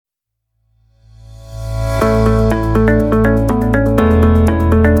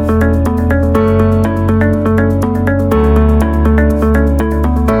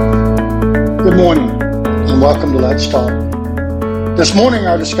This morning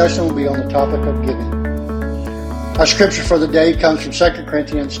our discussion will be on the topic of giving. Our scripture for the day comes from 2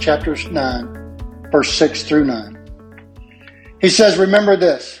 Corinthians chapter 9, verse 6 through 9. He says, "Remember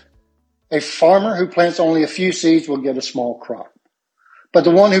this, a farmer who plants only a few seeds will get a small crop, but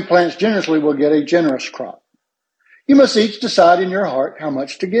the one who plants generously will get a generous crop. You must each decide in your heart how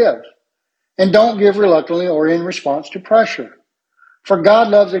much to give, and don't give reluctantly or in response to pressure. For God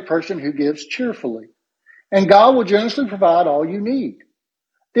loves a person who gives cheerfully, and God will generously provide all you need.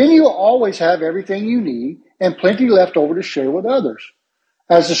 Then you will always have everything you need and plenty left over to share with others.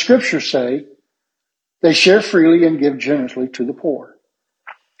 As the scriptures say, they share freely and give generously to the poor.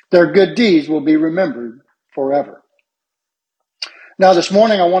 Their good deeds will be remembered forever." Now this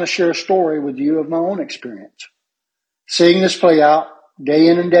morning I want to share a story with you of my own experience, seeing this play out day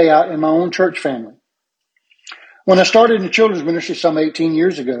in and day out in my own church family. When I started in the children's ministry some 18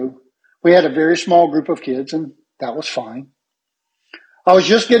 years ago, we had a very small group of kids, and that was fine. I was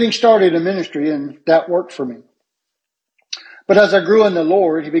just getting started in ministry, and that worked for me. But as I grew in the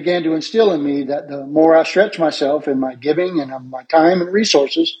Lord, He began to instill in me that the more I stretched myself in my giving and of my time and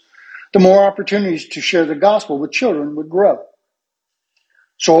resources, the more opportunities to share the gospel with children would grow.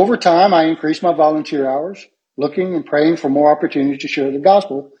 So over time, I increased my volunteer hours, looking and praying for more opportunities to share the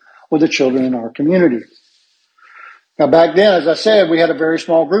gospel with the children in our community. Now back then, as I said, we had a very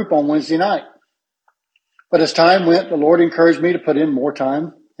small group on Wednesday night. But as time went, the Lord encouraged me to put in more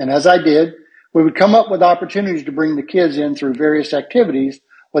time. And as I did, we would come up with opportunities to bring the kids in through various activities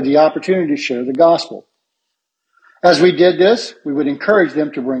with the opportunity to share the gospel. As we did this, we would encourage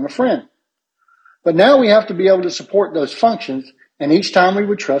them to bring a friend. But now we have to be able to support those functions, and each time we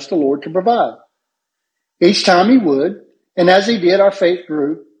would trust the Lord to provide. Each time He would, and as He did, our faith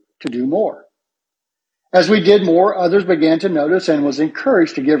grew to do more. As we did more, others began to notice and was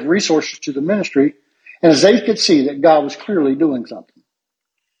encouraged to give resources to the ministry, and as they could see that God was clearly doing something.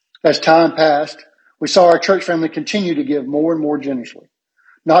 As time passed, we saw our church family continue to give more and more generously,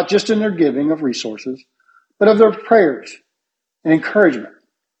 not just in their giving of resources, but of their prayers and encouragement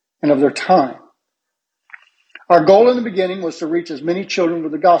and of their time. Our goal in the beginning was to reach as many children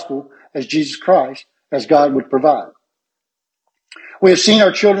with the gospel as Jesus Christ as God would provide. We have seen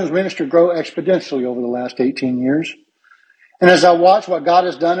our children's ministry grow exponentially over the last 18 years. And as I watch what God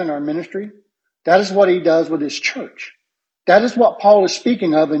has done in our ministry, that is what He does with His church. That is what Paul is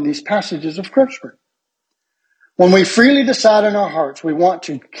speaking of in these passages of Scripture. When we freely decide in our hearts we want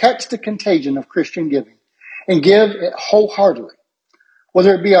to catch the contagion of Christian giving and give it wholeheartedly,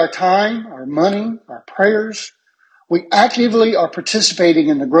 whether it be our time, our money, our prayers, we actively are participating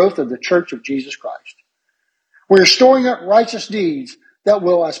in the growth of the church of Jesus Christ. We are storing up righteous deeds that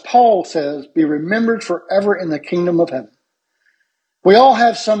will, as Paul says, be remembered forever in the kingdom of heaven. We all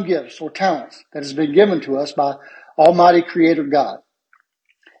have some gifts or talents that has been given to us by Almighty Creator God.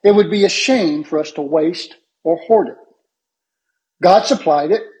 It would be a shame for us to waste or hoard it. God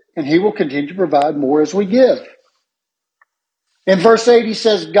supplied it, and He will continue to provide more as we give. In verse 8, He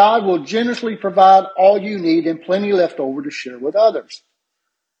says, God will generously provide all you need and plenty left over to share with others.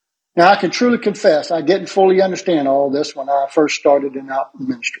 Now, I can truly confess I didn't fully understand all this when I first started in our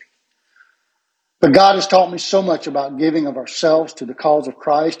ministry. But God has taught me so much about giving of ourselves to the cause of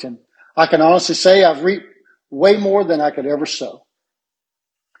Christ, and I can honestly say I've reaped way more than I could ever sow.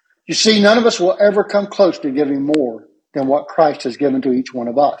 You see, none of us will ever come close to giving more than what Christ has given to each one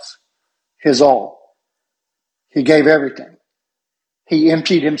of us. His all. He gave everything. He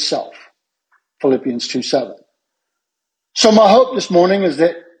emptied Himself. Philippians 2:7. So my hope this morning is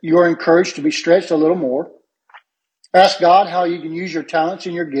that you are encouraged to be stretched a little more. Ask God how you can use your talents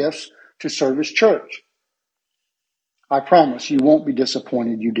and your gifts to serve His church. I promise you won't be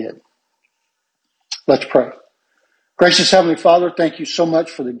disappointed you did. Let's pray. Gracious Heavenly Father, thank you so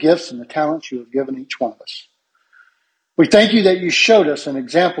much for the gifts and the talents you have given each one of us. We thank you that you showed us an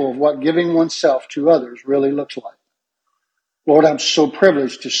example of what giving oneself to others really looks like. Lord, I'm so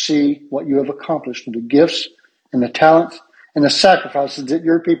privileged to see what you have accomplished with the gifts and the talents and the sacrifices that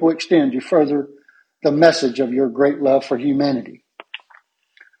your people extend to further the message of your great love for humanity.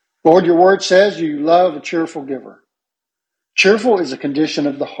 Lord, your word says you love a cheerful giver. Cheerful is a condition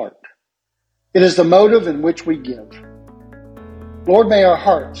of the heart. It is the motive in which we give. Lord, may our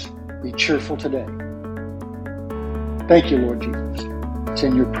hearts be cheerful today. Thank you, Lord Jesus. It's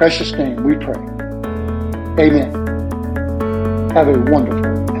in your precious name we pray. Amen. Have a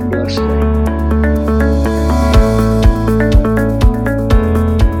wonderful and blessed day.